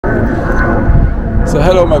So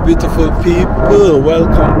hello my beautiful people,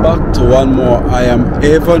 welcome back to one more I Am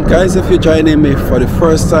Avon. Guys, if you're joining me for the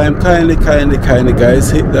first time, kindly guys,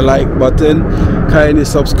 hit the like button, kindly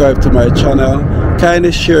subscribe to my channel,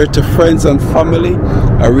 kindly share to friends and family.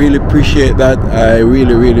 I really appreciate that. I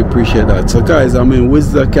really appreciate that. So guys, I'm in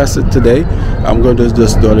Windsor Castle today. I'm going to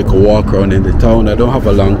just do like a walk around in the town. I don't have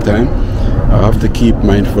a long time, I have to keep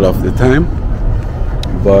mindful of the time,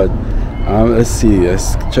 but let's see,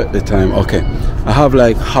 let's check the time. Okay, I have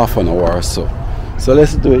like half an hour or so, so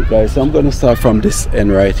let's do it guys. So I'm going to start from this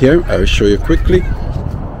end right here. I will show you quickly.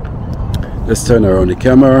 Let's turn around the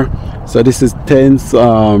camera. So this is Thames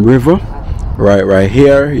River right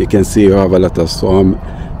here. You can see you have a lot of swamp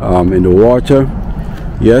in the water.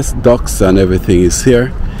 Yes, ducks and everything is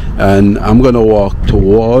here, and I'm gonna walk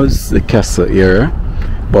towards the castle area,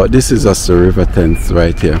 but this is just the River Thames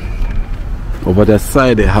right here. Over that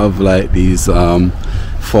side they have like these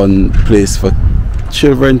fun place for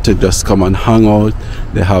children to just come and hang out.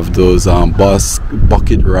 They have those bus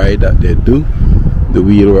bucket ride that they do, the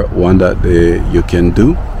wheel one that you can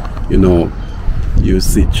do. You know, you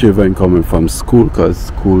see children coming from school because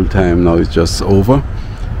school time now is just over,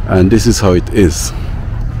 and this is how it is.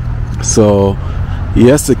 So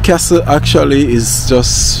yes, the castle actually is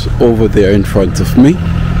just over there in front of me.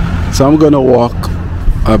 So I'm gonna walk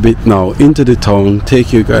a bit now into the town,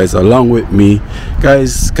 take you guys along with me.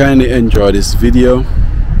 Guys, kindly enjoy this video,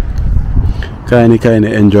 kindly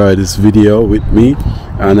enjoy this video with me.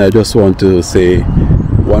 And I just want to say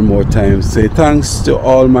one more time, say thanks to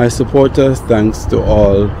all my supporters, thanks to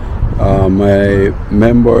all my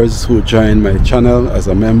members who joined my channel as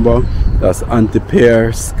a member. That's Auntie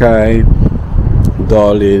Pear, Sky,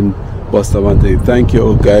 Darling, Bustamante. Thank you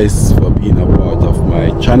all guys for being a part of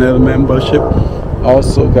my channel membership.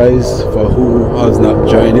 Also guys, for who has not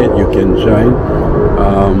joined it, you can join.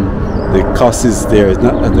 The cost is there, it's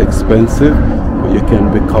not that expensive, but you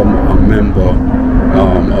can become a member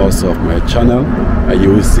also of my channel, and you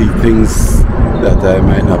will see things that I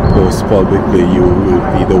might not post publicly. You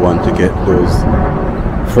will be the one to get those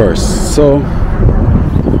first. So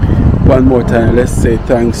one more time, let's say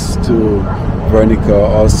thanks to Veronica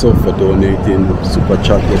also for donating super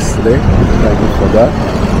chat yesterday. Thank you for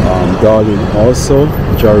that. Darling also,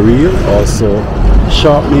 Jareel also,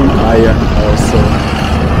 Sharpening Iron also.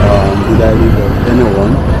 Did I leave out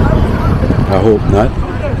anyone? I hope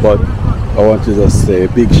not, but I want to just say a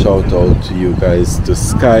big shout out to you guys, to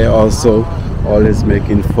Sky also, always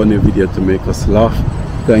making funny video to make us laugh.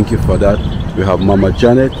 Thank you for that. We have Mama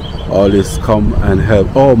Janet, always come and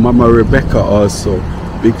help. Oh, Mama Rebecca also,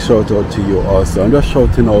 big shout out to you also. I'm just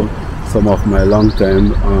shouting out some of my long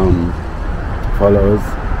time followers.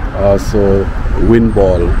 Also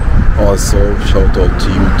Windball, also shout out to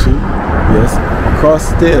you too. Yes,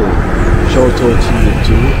 Crossdale, shout out to you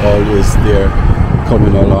too, always there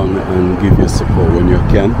coming along and give you support when you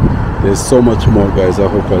can. There's so much more guys. I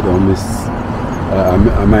hope I don't miss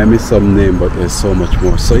I might miss some name, but there's so much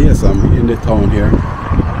more. So yes, I'm in the town here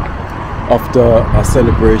after a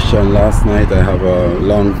celebration last night. I have a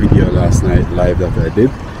long video last night live that I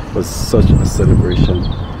did. It was such a celebration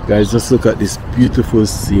guys. Just look at this beautiful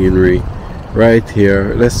scenery right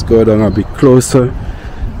here. Let's go down a bit closer.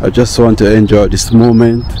 I just want to enjoy this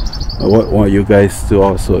moment. I want you guys to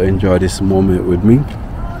also enjoy this moment with me.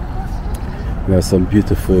 We have some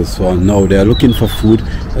beautiful swan. Now they're looking for food.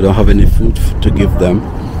 I don't have any food to give them,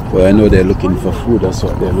 but I know they're looking for food. That's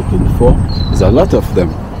what they're looking for. There's a lot of them.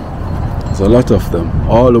 There's a lot of them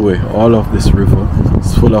all the way. All of this river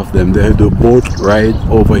is full of them. They do boat ride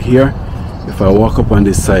over here. If I walk up on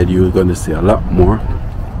this side, you're gonna see a lot more.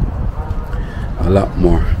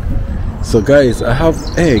 So guys, I have,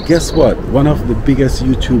 hey, guess what? One of the biggest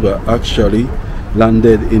YouTuber actually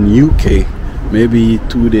landed in UK, maybe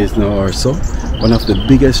 2 days now or so. One of the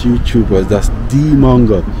biggest YouTubers, that's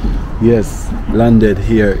D-Monger, yes, landed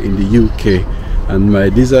here in the UK, and my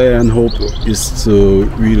desire and hope is to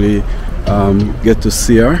really get to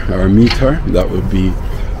see her or meet her. That would be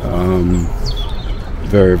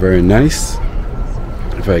very nice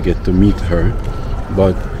if I get to meet her.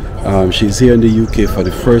 But she's here in the UK for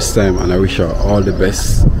the first time, and I wish her all the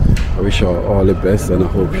best. I wish her all the best, and I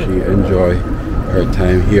hope she enjoy her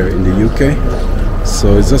time here in the UK.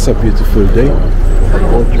 So it's just a beautiful day.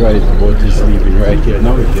 The boat is leaving right here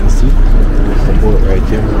now. You can see the boat right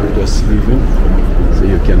here. We're just leaving, so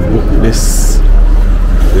you can book this.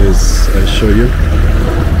 I'll show you.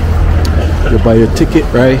 You buy your ticket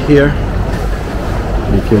right here.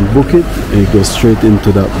 You can book it and you go straight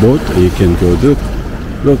into that boat, and you can go.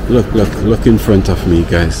 Look in front of me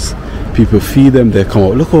guys. People feed them, they come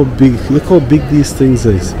out. Look how big these things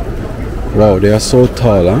is. Wow, they are so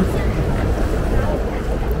tall, huh?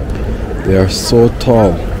 They are so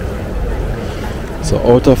tall. So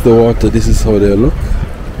out of the water, this is how they look.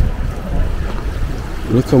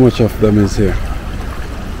 Look how much of them is here.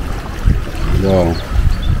 Wow.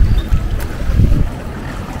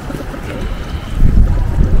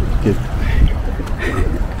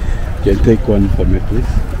 Can you take one for me, please?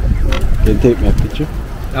 Can you take my picture?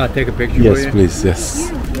 I'll take a picture. Yes, please. Yes.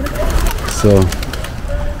 So.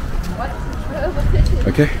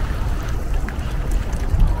 Okay.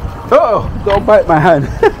 Oh, don't bite my hand.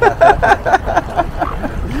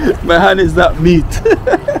 My hand is not meat.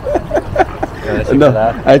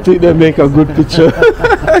 No, I think they make a good picture.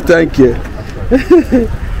 Thank you.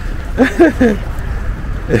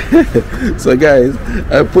 So guys,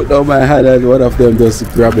 I put down my hand and one of them just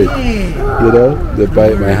grab it. You know, they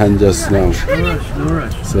bite my hand just now. No rush, no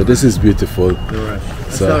rush. So this is beautiful. No rush.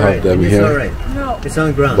 So I have them here. It's alright. No. It's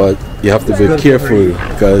on ground. But you have to be careful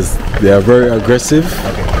because they are very aggressive.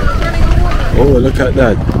 Oh, look at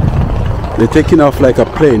that. They're taking off like a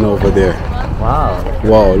plane over there. Wow.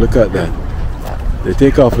 Wow, look at that. They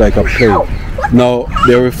take off like a plane. Now,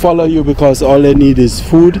 they will follow you because all they need is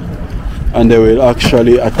food and they will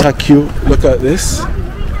actually attack you. Look at this.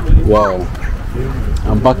 Wow.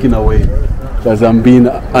 I'm backing away because I'm being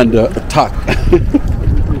under attack.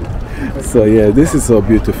 So yeah, this is so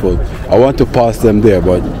beautiful. I want to pass them there,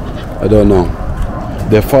 but I don't know.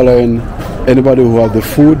 They're following anybody who have the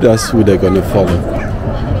food, that's who they're gonna follow.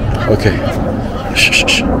 Okay. Shh,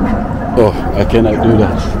 shh. Oh, I cannot do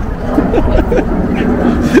that.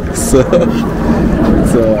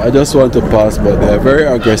 So I just want to pass, but they're very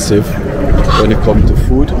aggressive when it comes to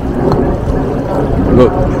food.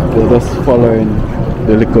 Look, they're just following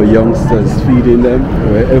the little youngsters, feeding them.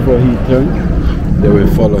 Wherever he turns, they will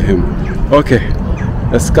follow him. Okay,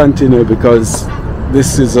 let's continue because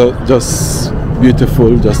this is just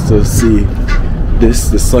beautiful just to see this.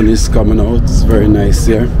 The sun is coming out. It's very nice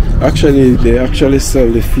here. Actually, they actually sell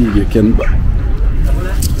the feed. You can buy.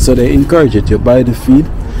 So they encourage it. You buy the feed,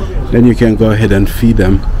 then you can go ahead and feed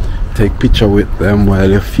them. Take picture with them while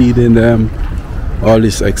you're feeding them. All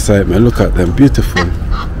this excitement. Look at them, beautiful.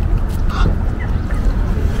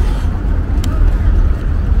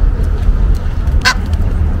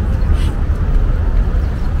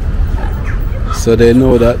 So they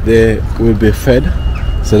know that they will be fed,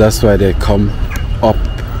 so that's why they come up.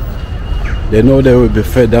 They know they will be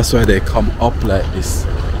fed, that's why they come up like this.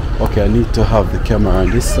 Okay, I need to have the camera on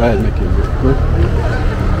this side, make it look good.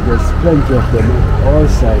 There's plenty of them on all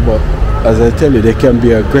sides, but as I tell you, they can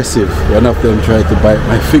be aggressive. One of them tried to bite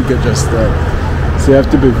my finger just there. So you have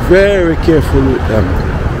to be very careful with them.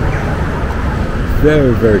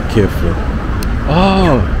 Very, very careful.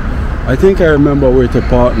 Oh, I think I remember where to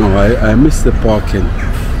park now. I missed the parking.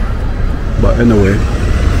 But anyway.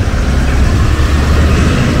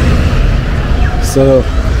 So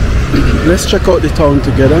let's check out the town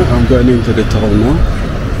together. I'm going into the town now.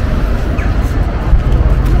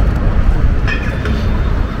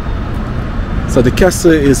 So the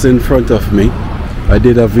castle is in front of me. I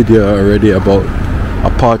did a video already about a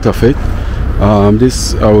part of it.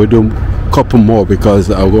 This I will do a couple more because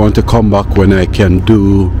I want to come back when I can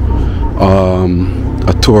do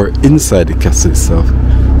a tour inside the castle itself.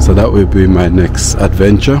 So that will be my next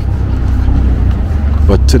adventure.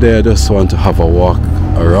 But today I just want to have a walk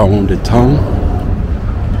around the town.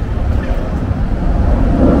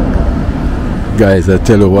 Guys, I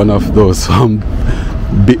tell you, one of those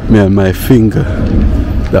bit me on my finger.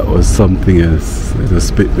 That was something else. It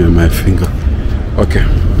just bit me on my finger. Okay.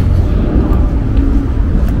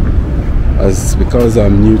 Because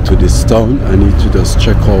I'm new to this town, I need to just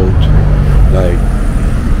check out like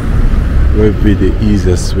where would be the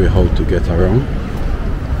easiest way how to get around.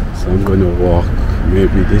 So I'm gonna walk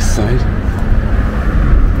maybe this side.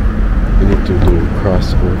 I need to do a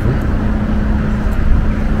crossover.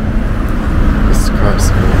 Let's cross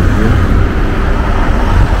over here.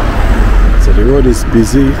 So the road is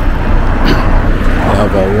busy. I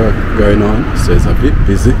have a work going on, so it's a bit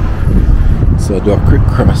busy. So I'll do a quick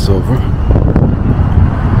crossover.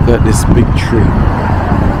 Got this big tree.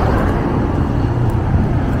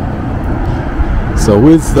 So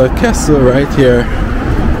Windsor Castle right here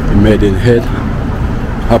in Maidenhead.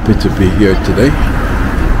 Happy to be here today.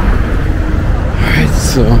 Alright,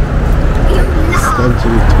 so let's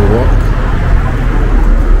continue to walk.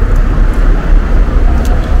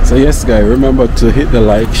 So yes guys, remember to hit the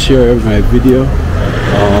like, share my video.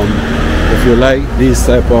 If you like this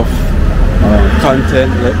type of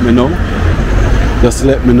content, let me know. Just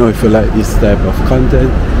let me know if you like this type of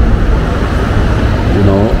content. You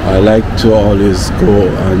know, I like to always go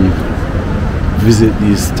and visit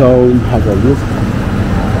this town, have a look,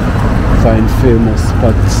 find famous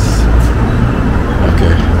spots.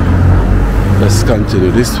 Okay, let's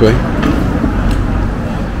continue this way.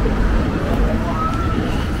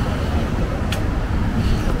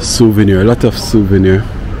 Souvenir, a lot of souvenir.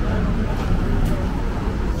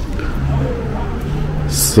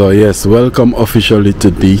 So yes, welcome officially to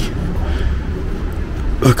D.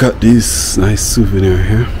 Look at this nice souvenir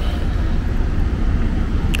here.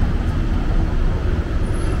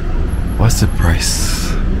 What's the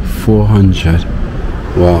price? 400.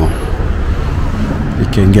 Wow. You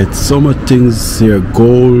can get so much things here.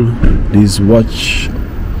 Gold, these watch,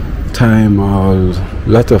 time, a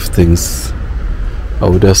lot of things. I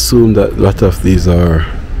would assume that a lot of these are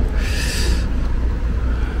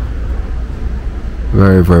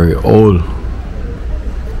very, very old.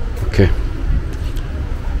 Okay,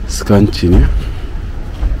 let's continue.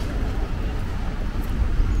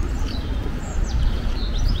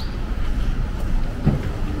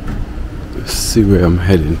 Let's see where I'm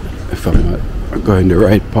heading, if I'm going the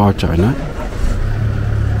right part or not.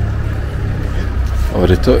 Oh,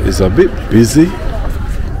 the top is a bit busy.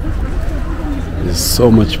 There's so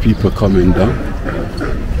much people coming down.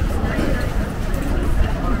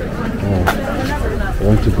 Oh, I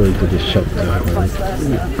want to go into the shop to have a look.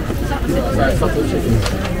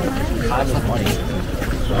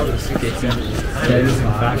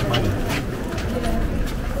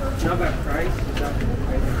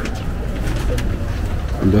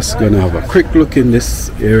 I'm just gonna have a quick look in this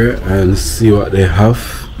area and see what they have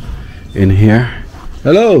in here.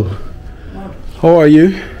 Hello, how are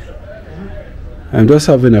you? I'm just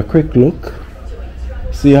having a quick look.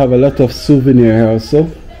 See, you have a lot of souvenir here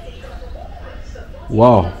also.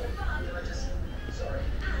 Wow.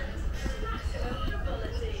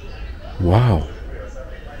 Wow.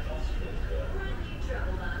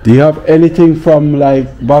 Do you have anything from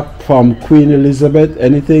like back from Queen Elizabeth?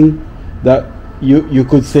 Anything that you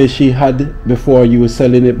could say she had before you were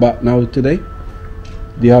selling it back now today?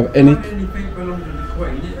 Do you have any? Anything belonging to the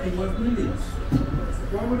Queen, it'd be worth millions.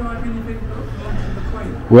 Why would I have anything belonging to the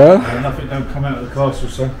Queen? Well, Nothing don't come out of the castle,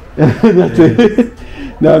 so. that's it.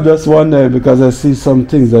 No, I'm just wondering because I see some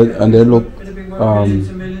things that and they look. It'd be worth millions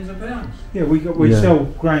and millions of pounds. Yeah, we sell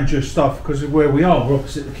grandeur stuff because of where we are. We're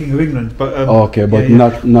opposite the King of England, but okay, but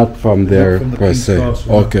not from there from the per King's se.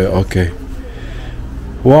 Castle, Okay, okay.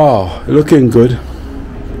 Wow, looking good.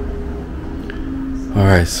 All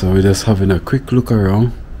right, so we're just having a quick look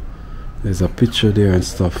around. There's a picture there and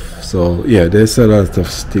stuff. So yeah, they sell a lot of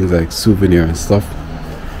things like souvenir and stuff,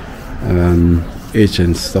 and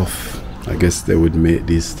ancient stuff. I guess they would make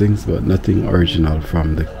these things, but nothing original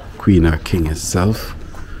from the Queen or King itself.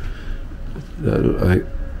 That look like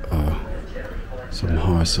some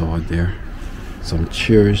horse over there, some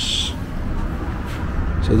chairs.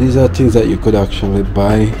 So these are things that you could actually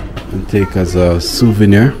buy and take as a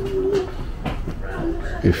souvenir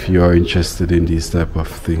if you are interested in these type of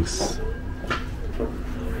things.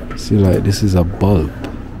 See, like this is a bulb.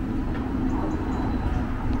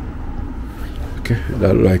 Okay,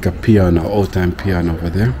 that look like a piano, old-time piano over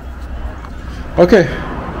there. Okay,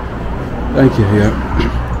 thank you.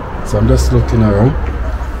 Yeah. So I'm just looking around.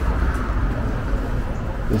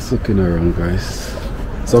 Just looking around, guys.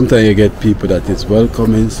 Sometimes you get people that is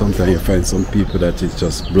welcoming, sometimes you find some people that is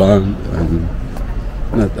just bland and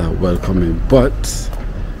not that welcoming, but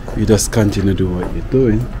you just continue to do what you're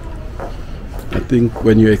doing. I think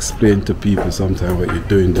when you explain to people sometimes what you're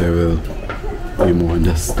doing, they will be more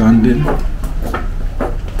understanding.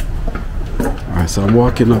 Alright, so I'm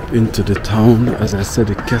walking up into the town. As I said,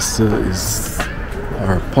 the castle is,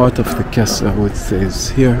 or part of the castle I would say is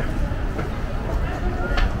here.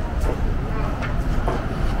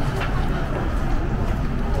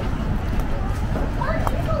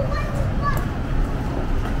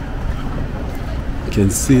 You can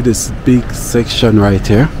see this big section right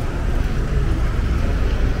here.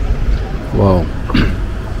 Wow.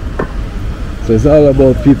 So it's all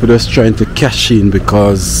about people just trying to cash in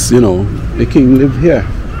because, you know, the king live here.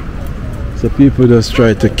 So people just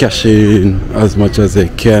try to cash in as much as they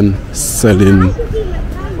can, selling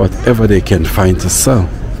whatever they can find to sell.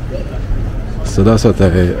 So that's what I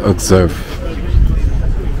observe.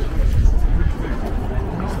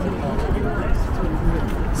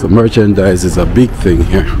 So merchandise is a big thing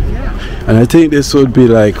here. And I think this would be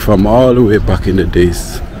like from all the way back in the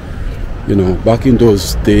days. You know, back in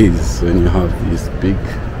those days when you have these big,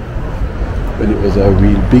 when it was a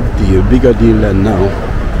real big deal, bigger deal than now,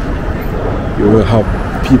 you will have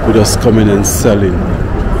people just coming and selling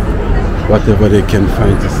whatever they can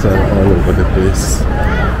find to sell all over the place.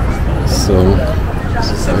 So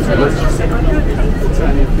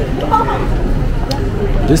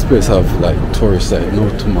This place have like tourists like no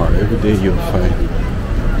tomorrow. Every day you'll find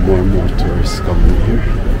more and more tourists coming here.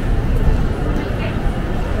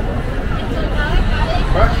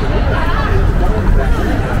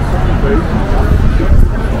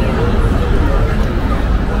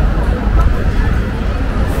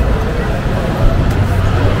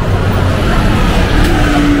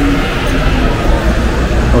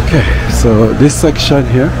 Okay, so this section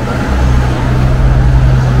here,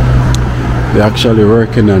 they're actually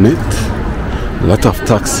working on it. A lot of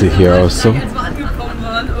taxi here also.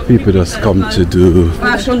 People just come to do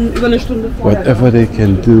whatever they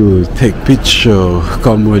can do, take picture,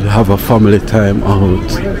 come with, have a family time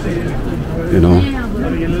out. You know,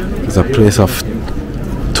 it's a place of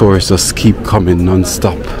tourists just keep coming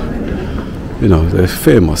non-stop. You know, the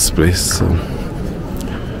famous place. So.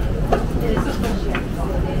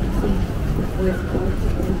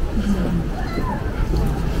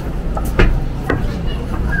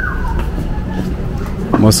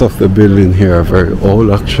 Most of the buildings here are very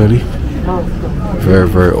old actually. Very,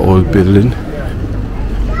 very old building.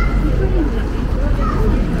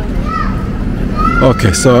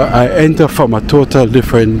 Okay, so I enter from a total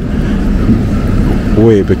different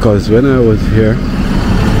way because when I was here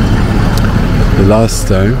the last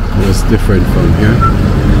time it was different from here.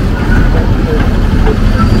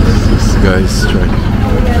 This guy's trying.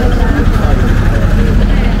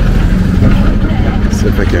 See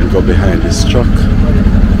if I can go behind this truck.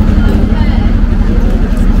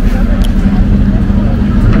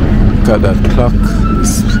 Look at that clock.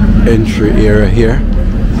 This entry area here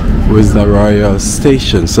was the Royal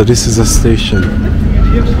Station. So this is a station,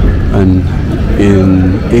 and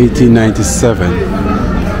in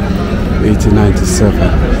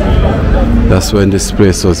 1897, that's when this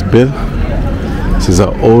place was built. This is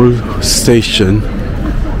an old station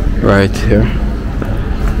right here.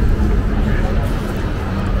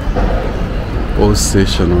 Old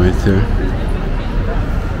station right here.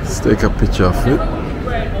 Let's take a picture of it.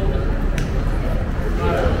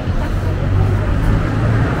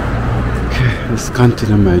 Okay, let's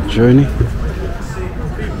continue my journey.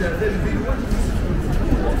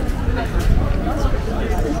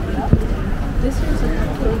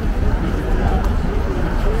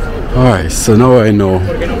 Alright, so now I know.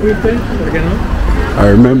 I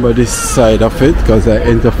remember this side of it because I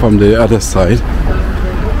entered from the other side.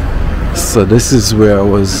 So this is where I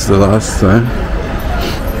was the last time.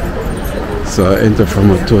 So I entered from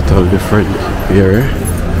a total different area.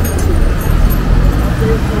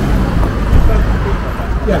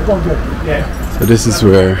 So this is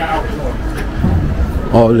where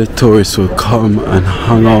all the tourists will come and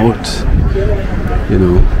hang out, you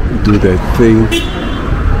know, do their thing.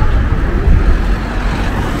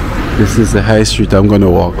 This is the high street. I'm gonna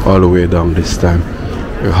walk all the way down this time.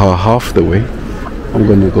 Half the way. I'm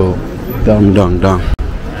gonna go down.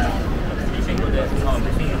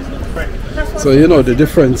 So you know the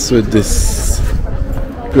difference with this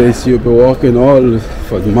place, you'll be walking all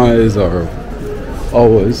for miles or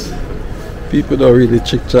hours. People don't really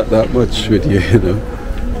chit chat that much with you, you know.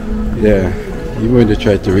 Yeah, even when they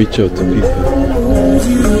try to reach out to people,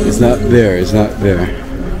 it's not there, you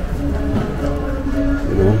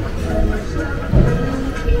know.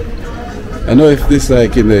 I know if this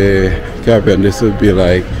like in the Caribbean, this would be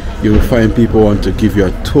like you will find people want to give you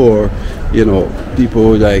a tour, you know,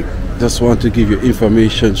 people like just want to give you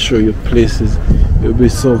information, show you places. It will be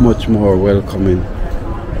so much more welcoming,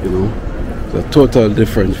 you know. The total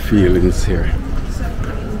different feelings here.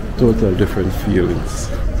 Total different feelings.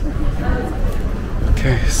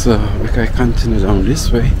 Okay, so we can continue down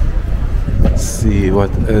this way. Let's see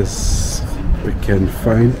what else we can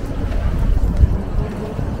find.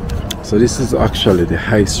 So this is actually the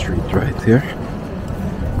high street right here.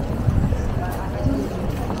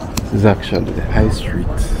 This is actually the high street.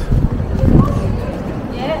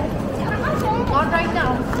 Not right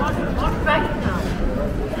now. Not right now.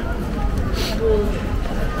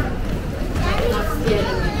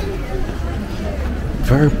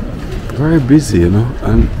 Very busy, you know,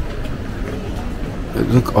 and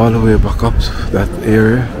look all the way back up to that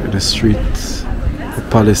area where the street, the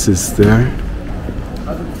palace is there. I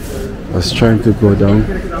was trying to go down.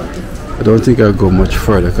 I don't think I'll go much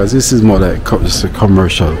further because this is more like just a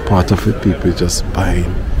commercial part of it. People just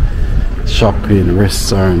buying, shopping,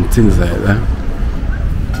 restaurant, things like that.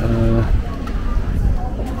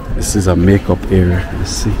 This is a makeup area.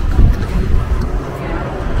 Let's see.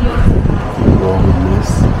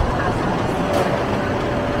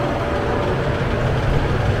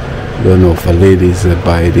 Don't know for ladies they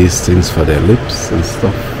buy these things for their lips and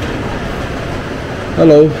stuff.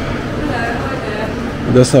 Hello.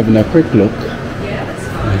 Just having a quick look.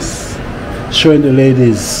 Nice. Showing the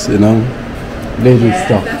ladies, you know, ladies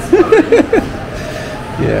stuff.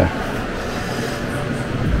 Yeah.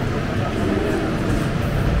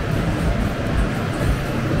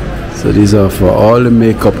 So these are for all the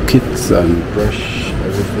makeup kits and brush,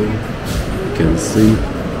 everything. You can see.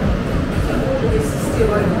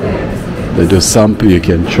 They do sample, you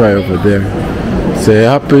can try over there. So you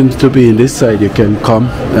happen to be in this side, you can come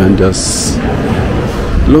and just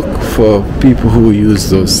look for people who use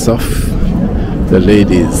those stuff. The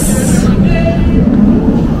ladies.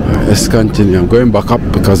 Alright, let's continue. I'm going back up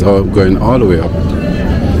because I'm going all the way up.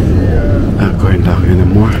 Not going down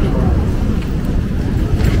anymore.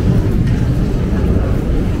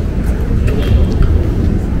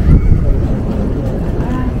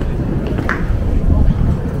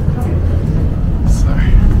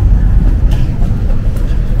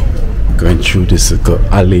 Through this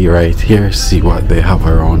alley right here, see what they have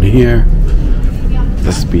around here.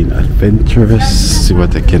 Just being adventurous, see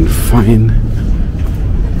what I can find.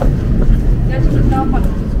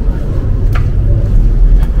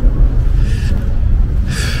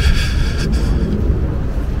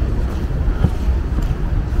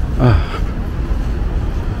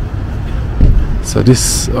 So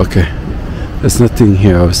this, okay, there's nothing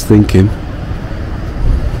here. I was thinking.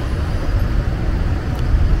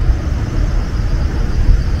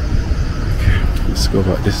 Let's go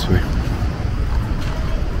back this way.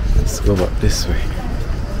 Let's go back this way.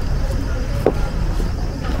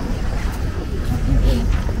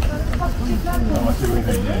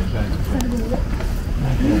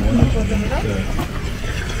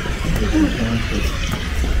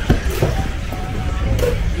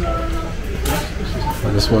 I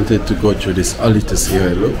just wanted to go through this alley to see how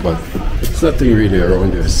it looked, but there's nothing really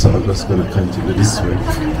around here, so I'm just gonna continue this way.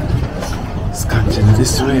 Let's continue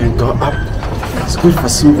this way and go up. It's good for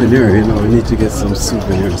souvenir, you know, we need to get some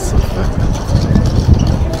souvenirs and stuff like that.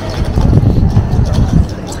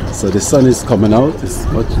 So the sun is coming out, it's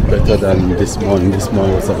much better than this morning. This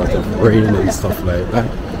morning was a lot of rain and stuff like that.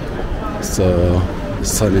 So the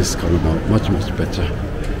sun is coming out much better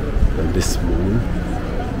than this morning.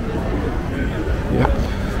 Yep.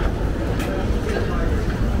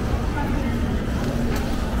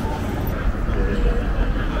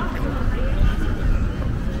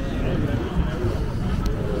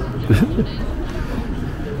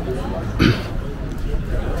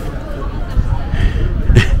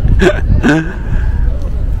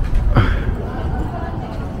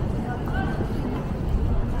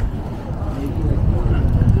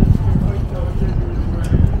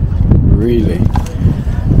 Really?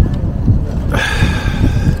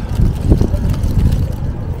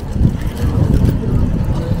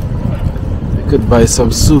 You could buy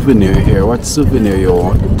some souvenir here. What souvenir you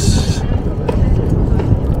want?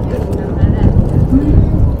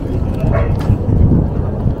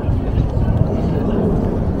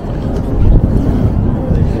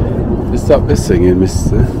 Stop the singing,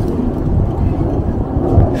 mister.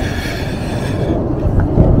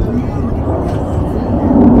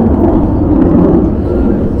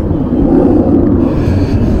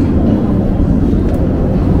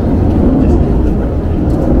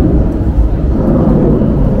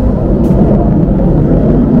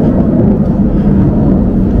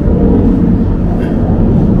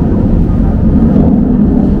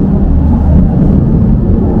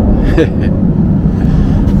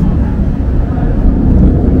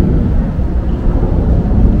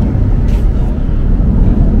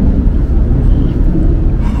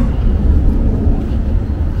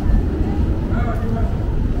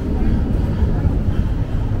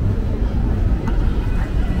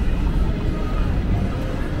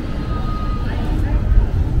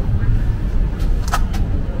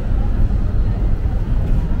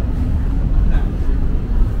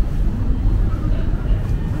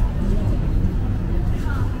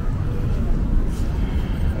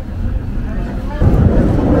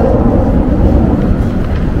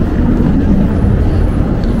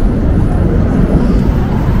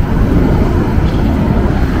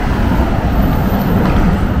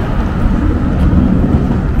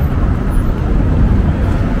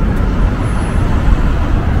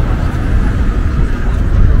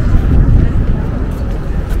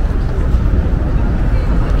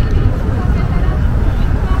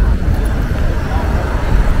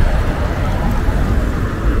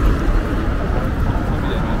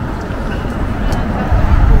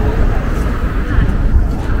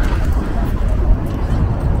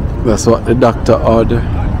 That's what the doctor ordered.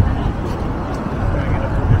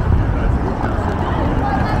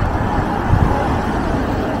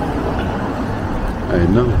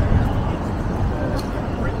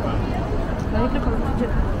 So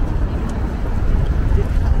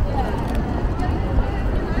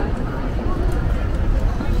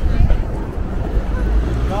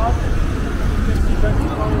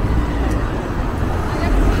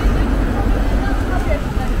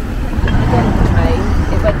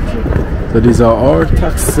these are our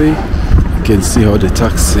taxi. You can see how the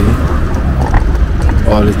taxi,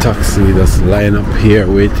 all the taxi that's line up here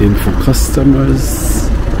waiting for customers.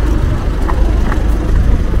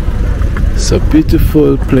 It's a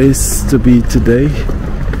beautiful place to be today.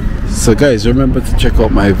 So guys, remember to check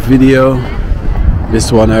out my video.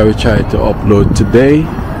 This one I will try to upload today.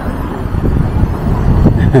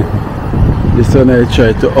 This one I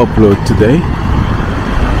try to upload today.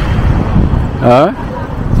 Huh?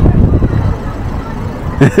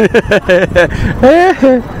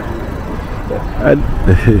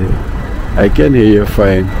 I can hear you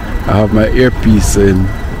fine. I have my earpiece in.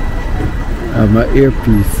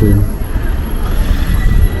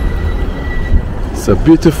 It's a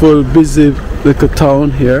beautiful, busy little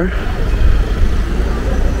town here.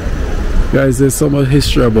 Guys, there's so much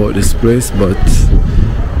history about this place, but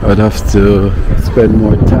I'd have to spend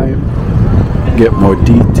more time, get more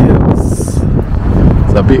details.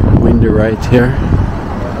 It's a bit windy right here.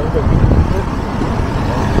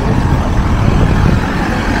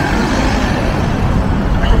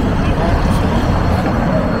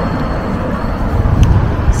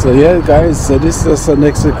 So yeah guys, so this is a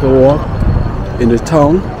next little walk in the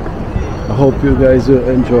town. I hope you guys will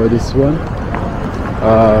enjoy this one.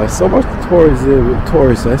 So much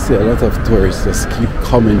tourists, I see a lot of tourists just keep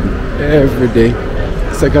coming every day.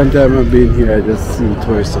 Second time I've been here, I just seen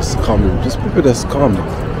tourists just coming. Just people just come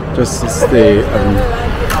just to stay and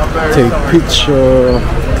take picture,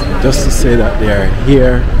 just to say that they are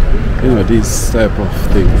here. You know, these type of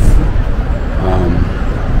things.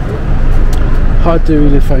 Hard to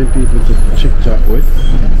really find people to chit chat with.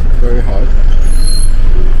 Very hard.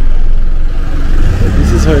 But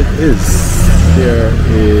this is how it is here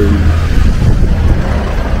in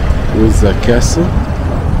Windsor Castle.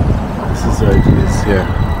 This is how it is here.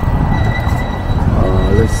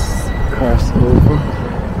 Let's cross over.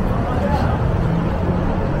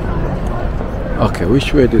 Okay,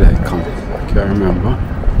 which way did I come? I can't remember.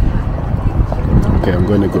 Okay, I'm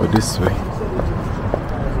going to go this way.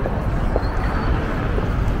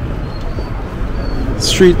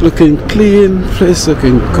 Street looking clean, place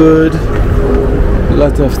looking good. A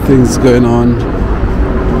lot of things going on.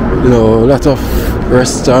 You know, a lot of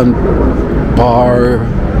restaurant, bar,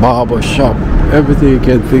 barber shop, everything you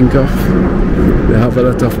can think of. They have a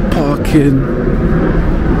lot of parking.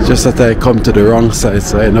 It's just that I come to the wrong side,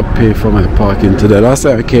 so I end up paying for my parking today. Last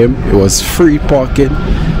time I came, it was free parking.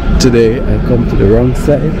 Today I come to the wrong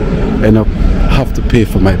side and I have to pay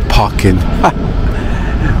for my parking.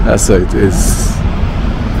 That's how it is.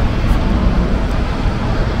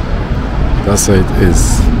 That's how it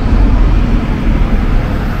is.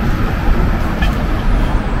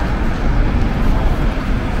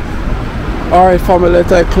 Alright family,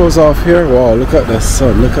 let I close off here. Wow, look at the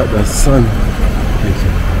sun, look at the sun. Thank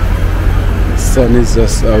you. The sun is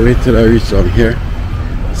just, wait till I reach down here.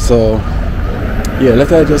 So yeah,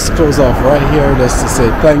 let I just close off right here just to say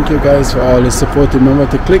thank you guys for all the support. Remember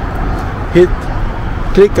to click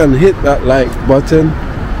and hit that like button,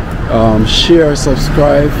 share,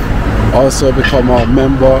 subscribe, also become a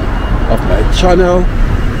member of my channel.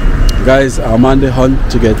 Guys, I'm on the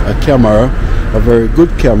hunt to get a camera, a very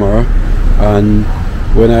good camera, and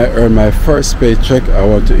when I earn my first paycheck I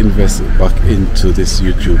want to invest it back into this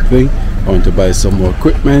YouTube thing. I want to buy some more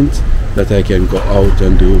equipment that I can go out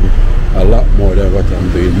and do a lot more than what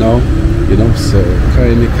I'm doing now, you know. So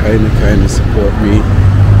kindly support me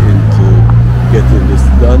into getting this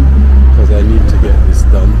done, because I need to get this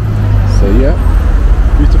done. So yeah,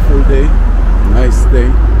 beautiful day, nice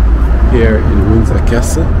day here in Windsor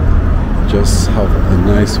Castle. Just have a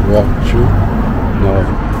nice walk through. Now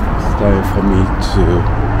it's time for me to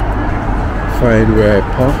find where I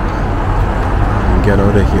park and get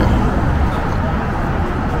out of here.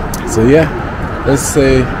 So yeah, let's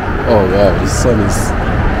say, oh wow, the sun is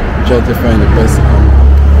trying to find the best angle.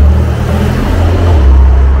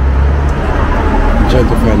 Trying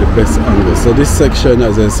to find the best angle. So this section,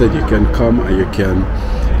 as I said, you can come and you can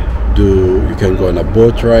go on a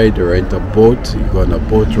boat ride, or rent a boat. You go on a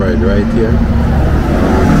boat ride right here.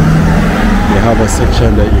 They have a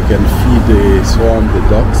section that you can feed the swarm, the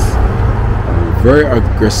ducks. Very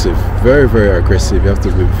aggressive, very aggressive. You have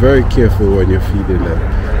to be very careful when you're feeding them,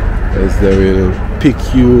 as they will pick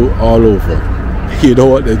you all over. You don't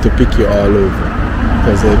want them to pick you all over,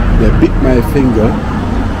 because they bit my finger,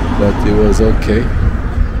 but it was okay.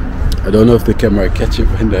 I don't know if the camera catch it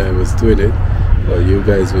when I was doing it, but you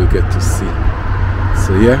guys will get to see.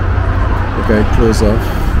 So yeah, the guy close off.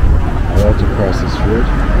 I want to cross this road.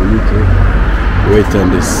 I need to wait on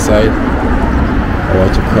this side. I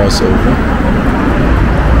want to cross over.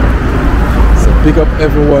 So big up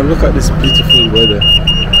everyone. Look at this beautiful weather.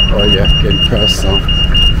 Oh yeah, can cross now.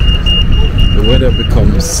 The weather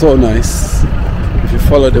becomes so nice. If you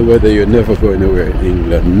follow the weather, you'll never go anywhere in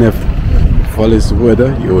England. Never. Follow this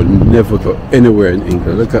weather, you will never go anywhere in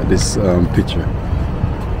England. Look at this picture.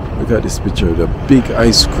 Look at this picture. The big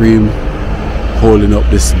ice cream holding up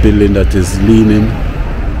this building that is leaning.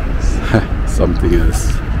 Something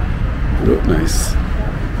else. Look nice.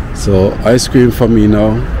 So ice cream for me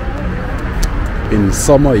now. In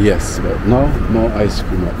summer, yes, but now no ice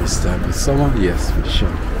cream at this time. In summer, yes, for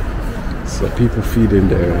sure. So people feeding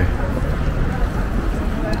there.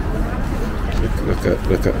 Look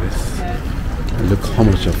at this. And look how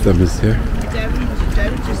much of them is here.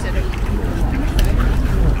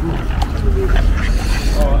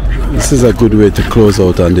 This is a good way to close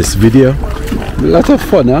out on this video. A lot of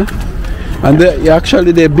fun, huh? And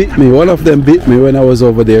they beat me. One of them beat me when I was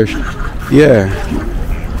over there. Yeah.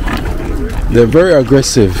 They're very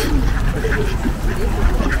aggressive.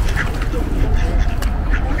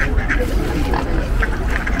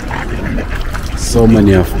 So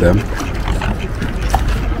many of them.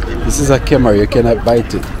 This is a camera, you cannot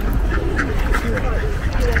bite it.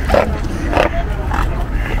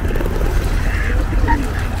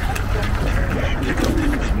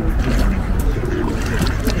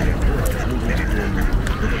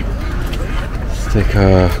 Let's take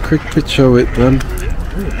a quick picture with them.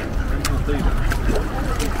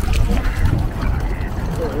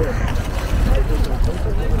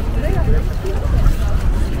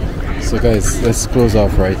 So guys, let's close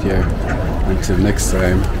off right here. Until next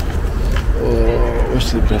time. Oh,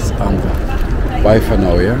 what's the best angle? Bye for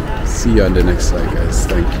now, yeah? See you on the next slide, guys.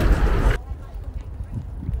 Thank you.